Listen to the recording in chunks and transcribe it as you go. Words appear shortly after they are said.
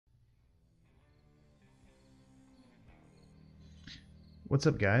What's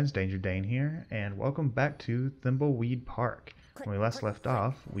up guys, Danger Dane here, and welcome back to Thimbleweed Park. When we last left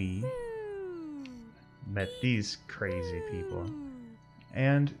off, we met these crazy people.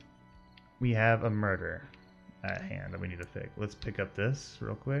 And we have a murder at hand that we need to fix. Let's pick up this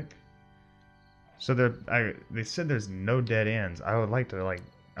real quick. So they said there's no dead ends. I would like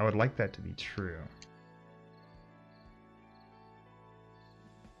that to be true.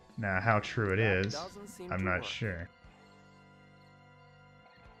 Now, how true it is, I'm not sure.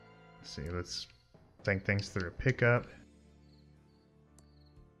 Let's see, let's think things through. Pick up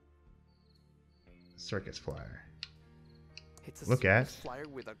circus flyer. It's a Look at flyer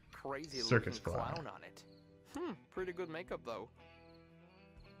with a crazy circus looking flyer clown on it. Pretty good makeup though.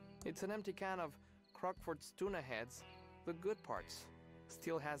 It's an empty can of Crockford's tuna heads, the good parts.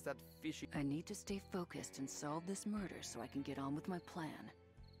 Still has that fishy. I need to stay focused and solve this murder so I can get on with my plan.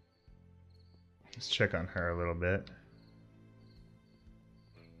 Let's check on her a little bit.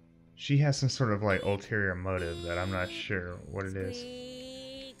 She has some sort of like ulterior motive that I'm not sure what it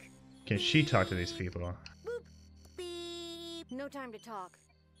is. Can she talk to these people? Boop, beep. No time to talk.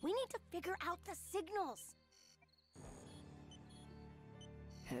 We need to figure out the signals.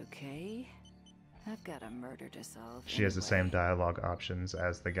 Okay, I've got a murder to solve. She has the same dialogue options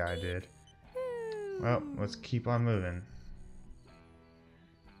as the guy did. Well, let's keep on moving.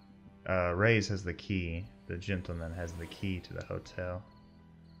 Ray's has the key. The gentleman has the key to the hotel.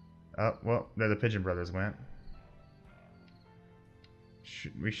 Oh, well, there the Pigeon brothers went.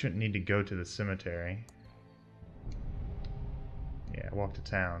 We shouldn't need to go to the cemetery. Yeah, walk to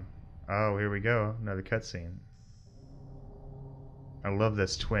town. Oh, here we go. Another cutscene. I love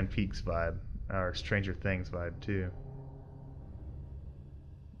this Twin Peaks vibe. Or Stranger Things vibe, too.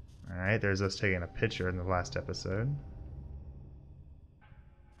 Alright, there's us taking a picture in the last episode.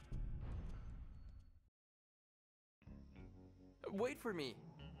 Wait for me.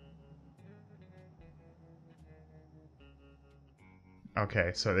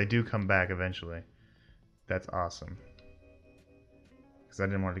 Okay, so they do come back eventually. That's awesome. Because I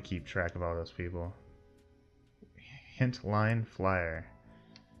didn't want to keep track of all those people. Hint line flyer.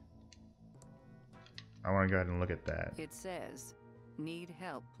 I want to go ahead and look at that. It says, need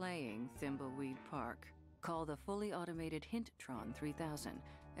help playing Thimbleweed Park. Call the fully automated HydroTron 3000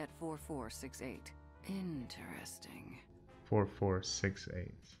 at 4468. Interesting.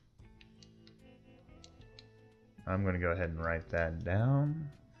 4468. I'm going to go ahead and write that down.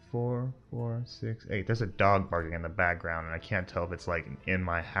 4468. There's a dog barking in the background, and I can't tell if it's like in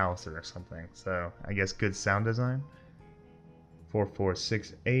my house or something. So I guess good sound design.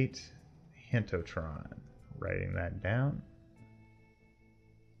 4468. HydroTron. Writing that down.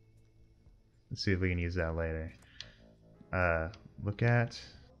 Let's see if we can use that later. Look at.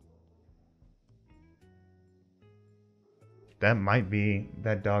 That might be,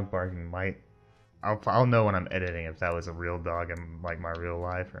 that dog barking might, I'll know when I'm editing if that was a real dog in like my real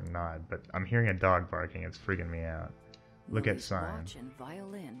life or not, but I'm hearing a dog barking, it's freaking me out. Look at sign. Watch and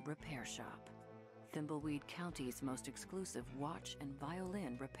Violin Repair Shop. Thimbleweed County's most exclusive watch and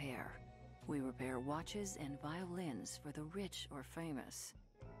violin repair. We repair watches and violins for the rich or famous.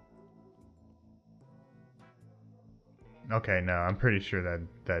 Okay, no, I'm pretty sure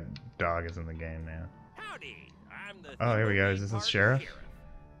that dog is in the game now. Howdy. I'm the Oh, here we go. Is this the sheriff?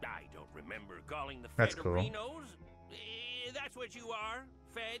 I don't remember calling the That's cool. Federinos. That's what you are,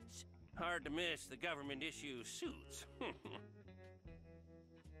 feds. Hard to miss the government issue suits.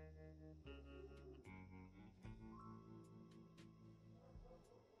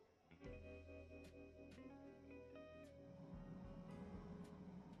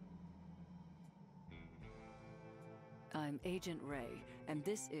 I'm Agent Ray, and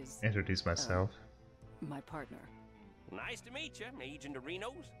this is... Introduce myself. my partner. Nice to meet you, Agent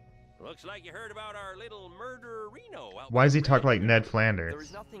Arenos. Looks like you heard about our little murder Reno. Why does he talk like Ned Flanders? There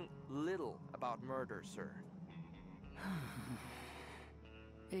is nothing little about murder, sir.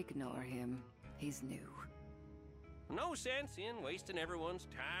 Ignore him. He's new. No sense in wasting everyone's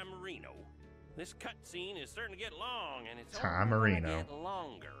time, Reno. This cutscene is starting to get long, and it's Time only Reno. gonna get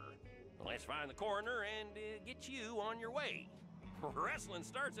longer. Let's find the coroner and get you on your way. Wrestling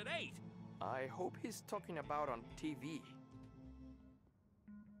starts at 8. I hope he's talking about on TV.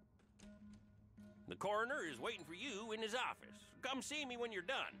 The coroner is waiting for you in his office. Come see me when you're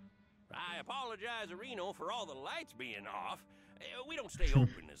done. I apologize, Reno, for all the lights being off. We don't stay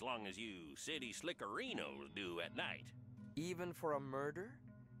open as long as you city slickerinos do at night. Even for a murder?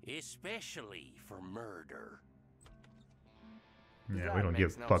 Especially for murder. Yeah, That we don't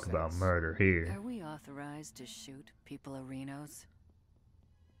give makes a no fuck about sense. murder here. Are we authorized to shoot people arenos?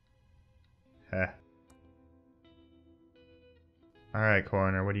 Heh. Alright,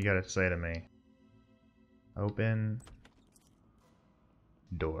 Coroner, what do you got to say to me? Open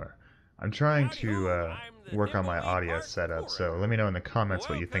door. I'm trying to work on my audio setup, so let me know in the comments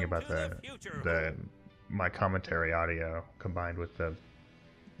what you think about my commentary audio combined with the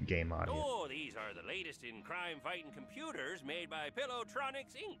game audio. Oh, these are the latest in crime-fighting computers made by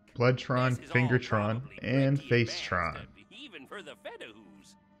PillowTronics Inc. BloodTron, This is all FingerTron, probably and pretty FaceTron. advanced, even for the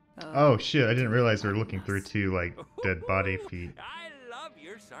Fedahoos. Oh shit, I didn't realize we were looking through two, like, dead body feet. I love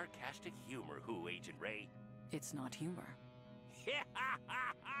your sarcastic humor, Agent Ray. It's not humor.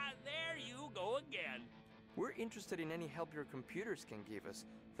 There you go again. We're interested in any help your computers can give us.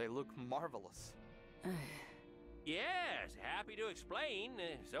 They look marvelous. Yes, happy to explain.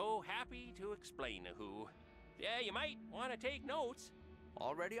 So happy to explain, who. Yeah, you might want to take notes.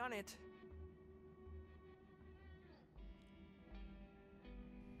 Already on it.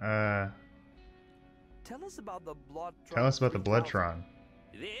 Tell us about the BloodTron. Tell us about the 3000. BloodTron.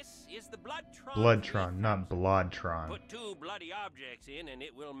 This is the BloodTron. BloodTron, not BloodTron. Put two bloody objects in and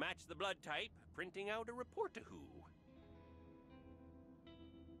it will match the blood type, printing out a report to who.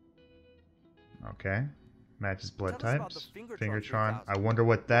 Okay. Matches blood Tell us about types. the FingerTron FingerTron. 3000. I wonder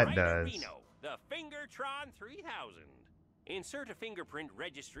what that Right, does. Reno, the FingerTron 3000. Insert a fingerprint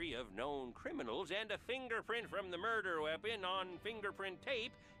registry of known criminals and a fingerprint from the murder weapon on fingerprint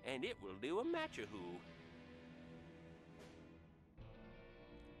tape, and it will do a match-a-who.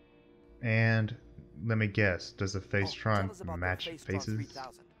 And let me guess, does the Tell us FaceTron about match the FaceTron faces?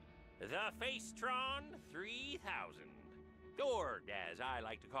 3000. The FaceTron 3000. Or, as I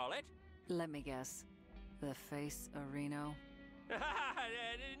like to call it. Let me guess. The face Areno?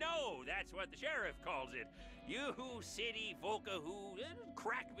 No, that's what the sheriff calls it. You city folka who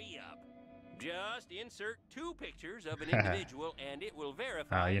crack me up. Just insert two pictures of an individual and it will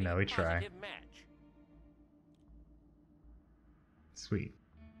verify you know, we a try. positive match. Sweet.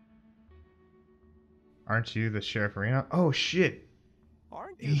 Aren't you the Sheriff Reno? Oh shit!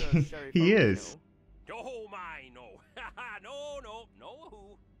 Aren't you the sheriff? He of is. Reno? Oh my, no. no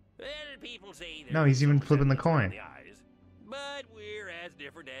who. Well, people say No, he's even some flipping the semblance around coin. the eyes, but we're as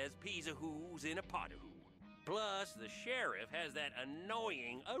different as peas of who's in a pot of who. Plus, the sheriff has that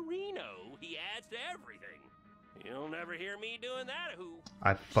annoying Areno he adds to everything. You'll never hear me doing that, who.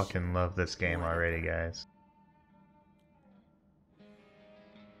 I fucking love this game already, guys.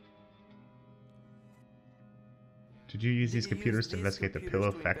 Did you use these Did you computers use to these investigate the computers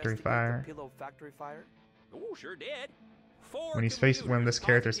Pillow to Factory investigate fire? the Pillow Factory fire? Oh, sure did. When this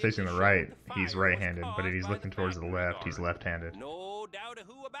character's facing the right, he's right-handed, but if he's looking towards the left, he's left-handed. No doubt a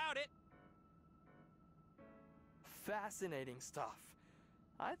who about it. Fascinating stuff.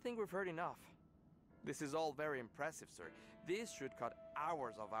 I think we've heard enough. This is all very impressive, sir. This should cut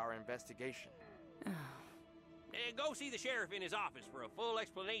hours of our investigation. Go see the sheriff in his office for a full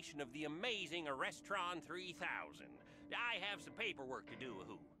explanation of the amazing Arrestron 3000. I have some paperwork to do,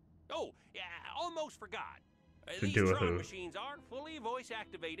 who. Oh, yeah, almost forgot. These do a Tron who. machines are fully voice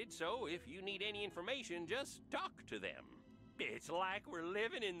activated, so if you need any information, just talk to them. It's like we're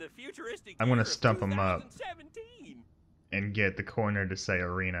living in the futuristic I'm gonna year of stump 'em up. 2017. And get the coroner to say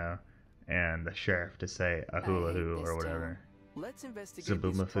Arena, and the sheriff to say a hula hoo or whatever. Let's investigate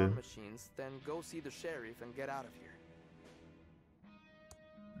these Zaboomafoo. Tron machines, then go see the sheriff and get out of here.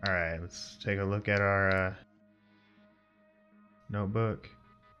 Alright, let's take a look at our notebook.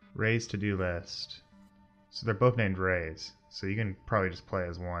 Ray's to-do list. So they're both named Rays, so you can probably just play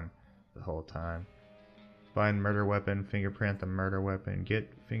as one the whole time. Find murder weapon, fingerprint the murder weapon, get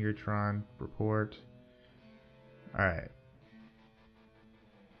FingerTron report. Alright.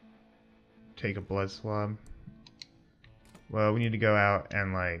 Take a blood swab. Well, we need to go out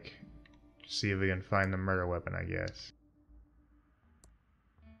and, like, see if we can find the murder weapon, I guess.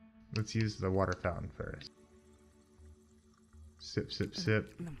 Let's use the water fountain first. Sip, sip,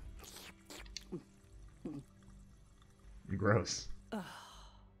 sip. Gross.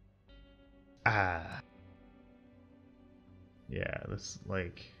 Ah. Yeah, let's,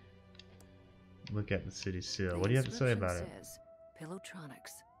 like, look at the city seal. What do you have to say about it? Says,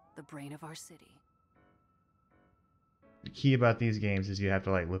 PillowTronics, the brain of our city. The key about these games is you have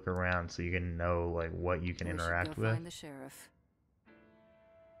to, like, look around so you can know, like, what you can We should interact go with. find the sheriff.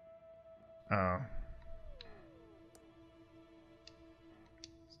 Oh.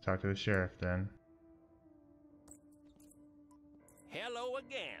 Let's talk to the sheriff then. Hello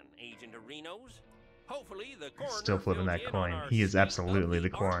again, Agent Arenos. Hopefully the coroner Still flipping fills that in coin. on our He is state absolutely of the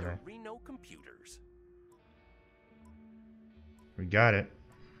coroner. Reno computers. We got it.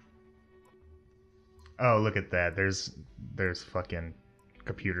 Oh, look at that. There's fucking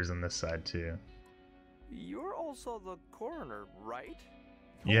computers on this side too. You're also the coroner, right?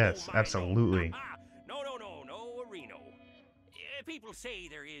 Yes, Oh, my, absolutely. No, Reno. People say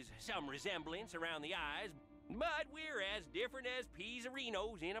there is some resemblance around the eyes, but we're as different as peas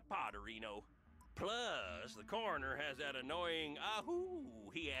Renos in a pot of Reno. Plus, the coroner has that annoying ahoo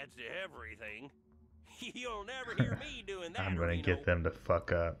he adds to everything. You'll never hear me doing that. I'm gonna Reno. get them to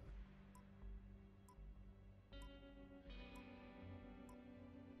fuck up.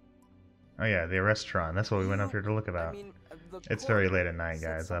 Oh yeah, the restaurant. That's what we went up here to look about. I mean, It's very late at night,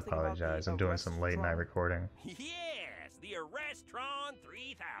 guys. I apologize. I'm doing some late night arrest-tron. recording. Yes, the HydroTron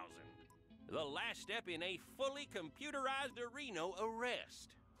 3000. The last step in a fully computerized Reno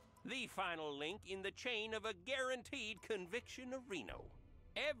arrest. The final link in the chain of a guaranteed conviction of Reno.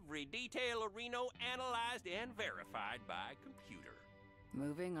 Every detail of Reno analyzed and verified by computer.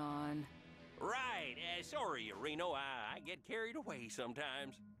 Moving on. Right, sorry, Reno, I get carried away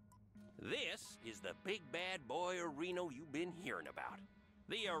sometimes. This is the big bad boy Reno you've been hearing about.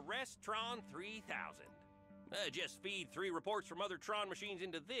 The HydroTron 3000. Just feed 3 reports from other Tron machines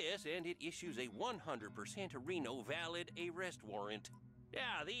into this, and it issues a 100% Reno valid arrest warrant.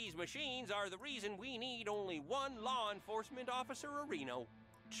 Yeah, these machines are the reason we need only 1 law enforcement officer a Reno.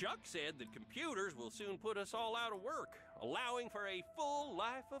 Chuck said that computers will soon put us all out of work, allowing for a full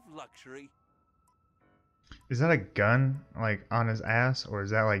life of luxury. Is that a gun, like, on his ass, or is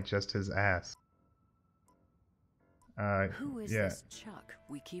that, like, just his ass? Who is yeah. this Chuck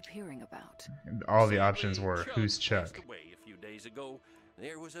we keep hearing about? All the Sadly, options were, who's passed Chuck? away a few days ago.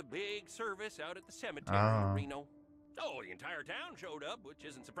 There was a big service out at the cemetery Oh. in Reno. Oh, the entire town showed up, which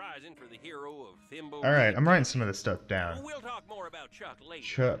isn't surprising for the hero of Thimbleweed. Alright, I'm writing some of this stuff down. We'll talk more about Chuck later.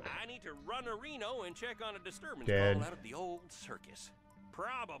 Chuck. I need to run a Reno and check on a disturbance Dead. call out of the old circus.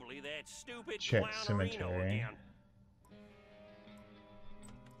 Probably that stupid Check clown Reno cemetery. again.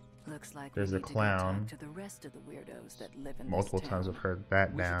 Looks like There's we a need to go clown. talk to the rest of the weirdos that live in Multiple this times town. I've heard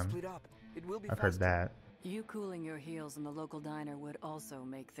that We should down. split up. It will be I've heard faster. that. You cooling your heels in the local diner would also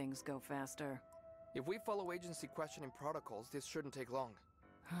make things go faster. If we follow agency questioning protocols, this shouldn't take long.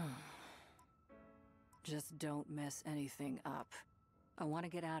 Just don't mess anything up. I want to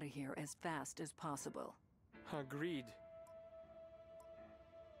get out of here as fast as possible. Agreed.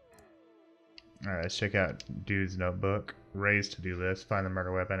 Alright, let's check out Dude's notebook. Ray's to-do list. Find the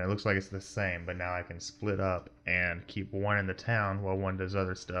murder weapon. It looks like it's the same, but now I can split up and keep one in the town while one does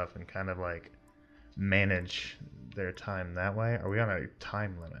other stuff and kind of like manage their time that way. Are we on a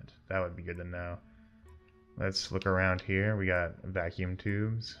time limit? That would be good to know. Let's look around here. We got vacuum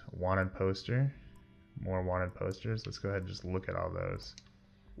tubes, wanted poster, more wanted posters. Let's go ahead and just look at all those.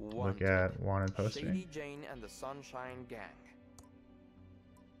 Look at wanted poster. Shady Jane and the Sunshine Gang.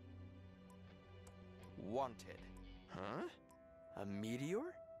 Wanted. Huh? A meteor?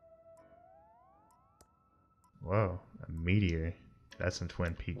 Whoa, a meteor. That's some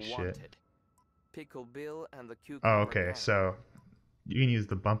Twin Peaks shit. Wanted. Pickle Bill and the Cucumber Oh, okay, Gang. so you can use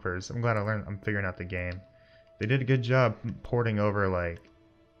the bumpers. I'm glad I'm figuring out the game. They did a good job porting over like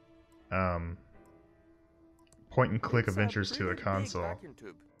point and click It's a adventures to a pretty big console. vacuum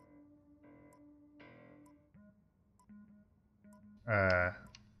tube.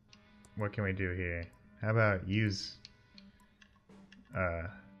 What can we do here? How about use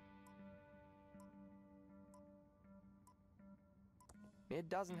It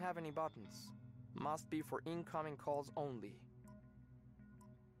doesn't have any buttons. Must be for incoming calls only.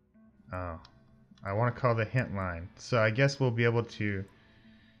 oh, I want to call the hint line. So I guess we'll be able to,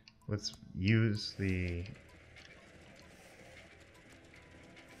 let's use the,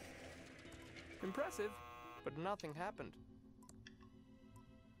 Impressive, but nothing happened.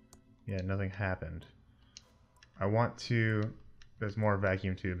 yeah, nothing happened. I want to, there's more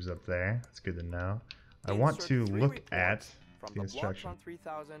vacuum tubes up there. That's good to know. I want Insert to 3 look at reports from the instruction. BloodTron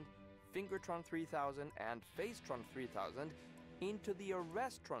 3000, FingerTron 3000, and FaceTron 3000 into the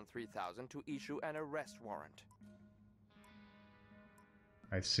HydroTron 3000 to issue an arrest warrant.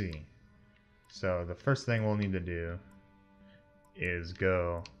 I see. So the first thing we'll need to do is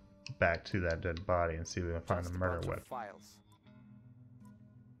go back to that dead body and see if we can find Just the a murder bunch of weapon. files.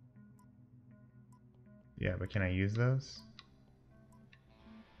 Yeah, but can I use those?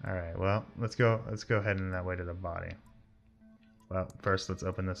 Alright, well, let's go heading that way to the body. Well, first let's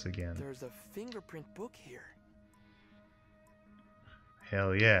open this again. There's a fingerprint book here.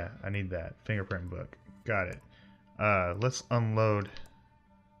 Hell yeah, I need that. Fingerprint book. Got it. Let's unload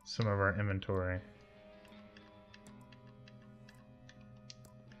some of our inventory.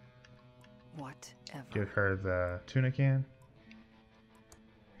 Whatever. Give her the tuna can.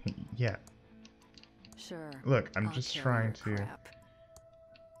 Yeah, Sure. look, I'm I'll just carry trying your to... crap.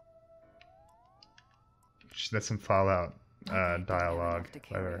 That's some Fallout Okay, dialogue. to If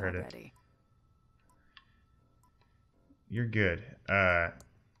I've ever heard it. already. You're good. That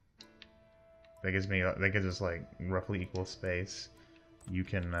gives us like roughly equal space. You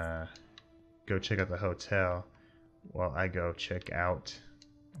can go check out the hotel while I go check out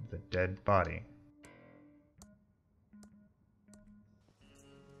the dead body.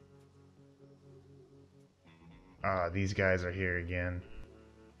 Ah, these guys are here again.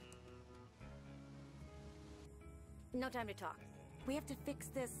 No time to talk. We have to fix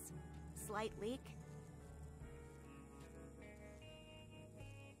this slight leak.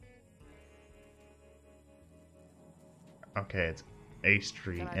 Okay, it's A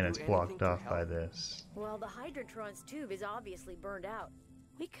Street Can I and do it's anything blocked to off by help? this. Well, the HydroTron's tube is obviously burned out.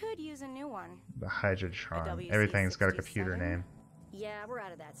 We could use a new one. The HydroTron. WC Everything's got a computer 67? name. Yeah, we're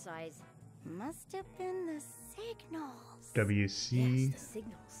out of that size. Must have been the signals. WC. Yes, the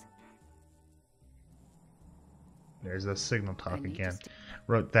signals. There's the signal I talk need to again. st-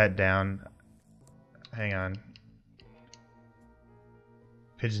 Wrote that down. Hang on.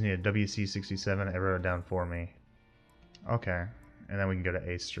 Pigeon needed WC67. It wrote it down for me. Okay. And then we can go to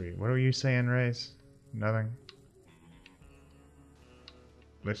A Street. What were you saying, Ray's? Nothing?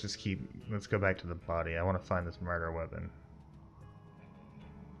 Let's go back to the body. I want to find this murder weapon.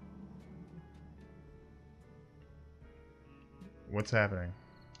 What's happening?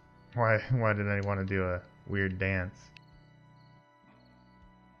 Why did I want to do a weird dance?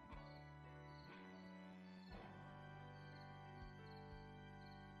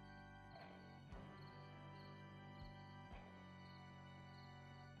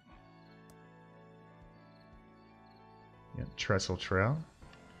 Yeah, Trestle Trail.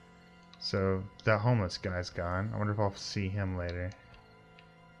 So that homeless guy's gone. I wonder if I'll see him later.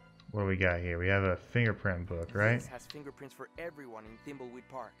 What do we got here? We have a fingerprint book, right? This has fingerprints for everyone in Thimbleweed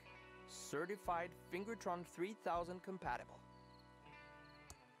Park. Certified FingerTron 3000 compatible.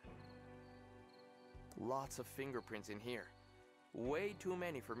 Lots of fingerprints in here. Way too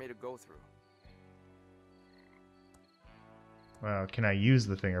many for me to go through. Well, can I use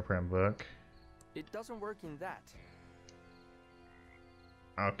the fingerprint book? It doesn't work in that.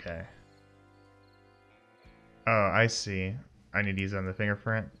 Okay. Oh, I see. I need to use it on the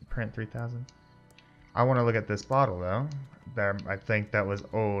fingerprint 3000. I want to look at this bottle though. I think that was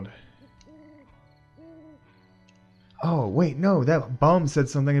old. Oh, wait, no, that bum said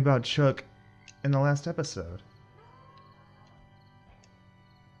something about Chuck in the last episode.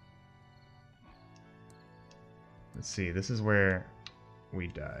 Let's see, this is where we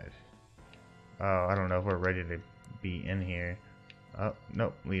died. Oh, I don't know if we're ready to be in here. Oh,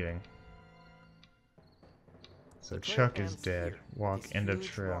 nope, leaving. So The trail Chuck is ends dead. here, Walk this end of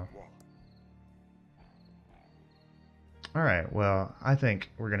huge trail. rock wall. Alright, well, I think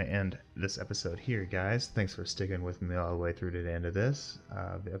we're going to end this episode here, guys. Thanks for sticking with me all the way through to the end of this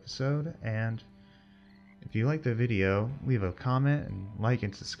the episode. And if you like the video, leave a comment and like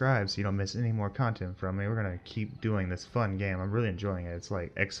and subscribe so you don't miss any more content from me. We're going to keep doing this fun game. I'm really enjoying it. It's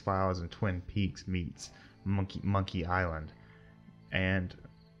like X-Files and Twin Peaks meets Monkey Island. And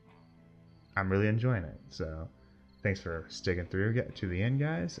I'm really enjoying it. So thanks for sticking through to the end,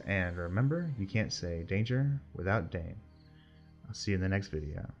 guys. And remember, you can't say danger without Dane. I'll see you in the next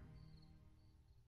video.